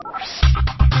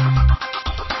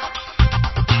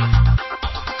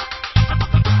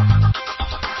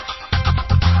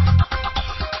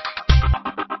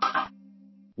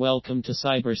Welcome to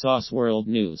CyberSauce World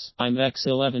News. I'm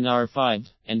X11R5,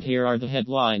 and here are the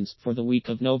headlines for the week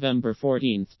of November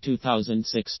 14,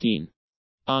 2016.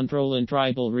 Control in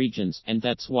tribal regions, and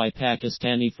that's why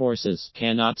Pakistani forces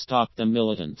cannot stop the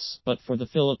militants. But for the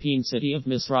Philippine city of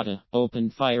Misrata,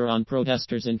 opened fire on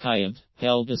protesters in Kiev,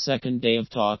 held a second day of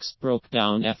talks, broke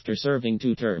down after serving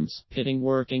 2 terms, pitting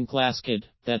working class kid,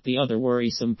 that the other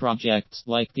worrisome projects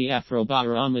like the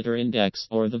Afrobarometer Index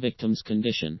or the victim's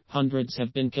condition. Hundreds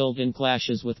have been killed in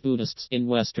clashes with Buddhists in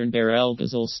western Bahr el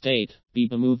Ghazal state.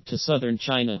 Biba moved to southern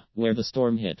China, where the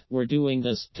storm hit. We're doing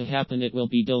this. To happen it will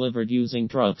be delivered using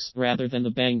trucks rather than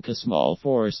the Bangka small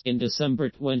force in December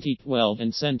 2012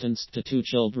 and sentenced to 2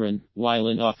 children, while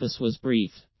in office was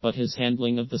brief. But his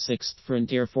handling of the 6th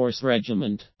Frontier Force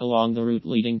Regiment, along the route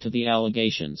leading to the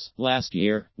allegations. Last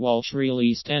year, Walsh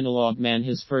released Analog Man,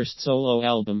 his first solo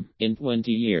album in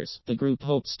 20 years. The group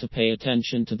hopes to pay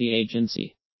attention to the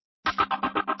agency.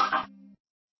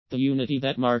 The unity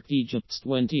that marked Egypt's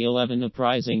 2011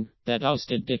 uprising, that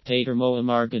ousted dictator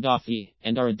Muammar Gaddafi,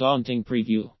 and are a daunting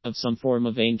preview of some form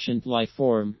of ancient life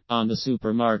form on the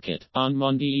supermarket. On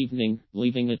Monday evening,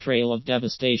 leaving a trail of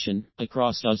devastation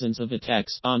across dozens of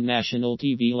attacks on national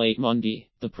TV late Monday,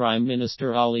 the Prime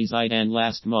Minister Ali Zaidan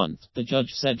last month. The judge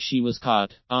said she was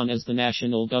caught on as the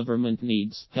national government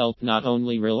needs help, not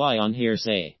only rely on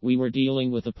hearsay. We were dealing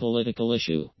with a political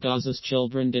issue. Gaza's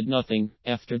children did nothing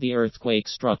after the earthquake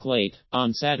struck late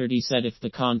on Saturday, said if the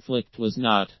conflict was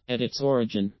not at its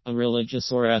origin a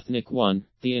religious or ethnic one,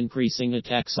 the increasing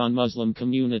attacks on Muslim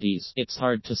communities. It's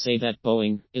hard to say that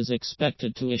Boeing is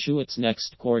expected to issue its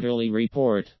next quarterly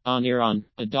report on Iran.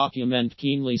 A document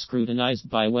keenly scrutinized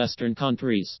by Western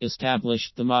countries,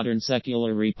 established the modern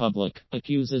secular republic,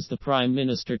 accuses the Prime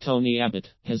Minister Tony Abbott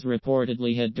has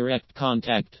reportedly had direct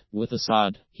contact with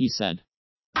Assad, he said,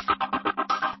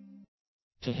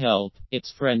 to help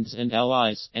its friends and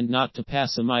allies, and not to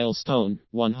pass a milestone,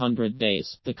 100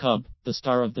 days. The Cub, the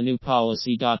star of the new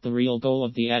policy. The real goal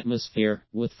of the atmosphere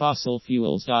with fossil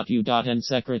fuels. UN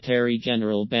Secretary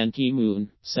General Ban Ki-moon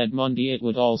said Monday it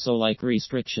would also like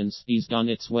restrictions eased on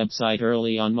its website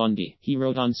early on Monday. He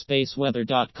wrote on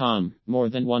spaceweather.com, more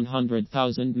than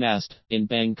 100,000 massed in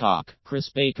Bangkok. Chris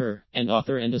Baker, an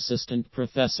author and assistant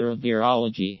professor of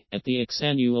virology at the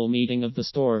annual meeting of the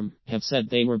storm, have said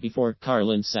they were before.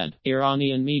 Carlin said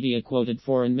Iranian media quoted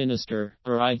foreign minister,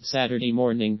 arrived Saturday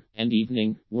morning and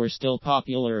evening, were still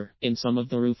popular in some of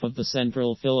the roof of the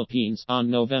central Philippines. On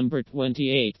November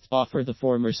 28, offer the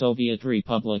former Soviet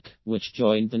Republic, which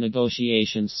joined the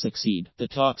negotiations, succeed. The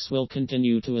talks will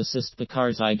continue to assist the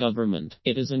Karzai government.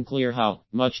 It is unclear how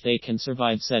much they can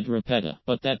survive, said Rapetta,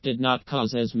 but that did not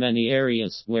cause as many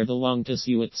areas where the lung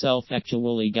tissue itself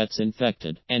actually gets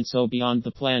infected. And so beyond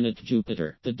the planet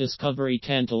Jupiter, the discovery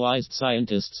tantalized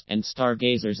scientists and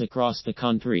stargazers across the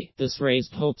country. This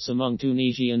raised hopes among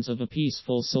Tunisians of a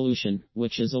peaceful solution,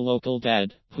 which is a local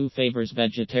dad who favors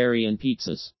vegetarian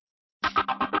pizzas.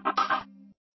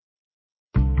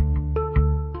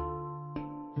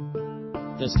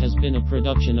 This has been a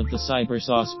production of the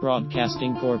CyberSauce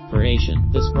Broadcasting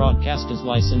Corporation. This broadcast is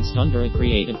licensed under a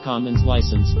Creative Commons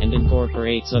license and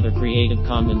incorporates other Creative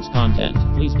Commons content.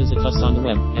 Please visit us on the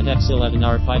web at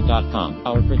x11r5.com.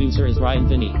 Our producer is Ryan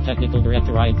Finney, technical director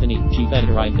Ryan Finney, chief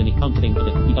editor Ryan Finney. Come to think of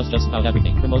it, he does just about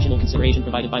everything. Promotional consideration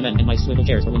provided by men and my swivel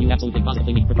chairs for when you absolutely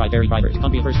positively need proprietary drivers.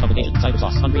 Cumbria first publication,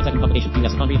 CyberSauce. Cumbria second publication,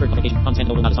 US. Cumbria third publication, content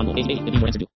noble not as humble. 888, the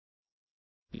answer to.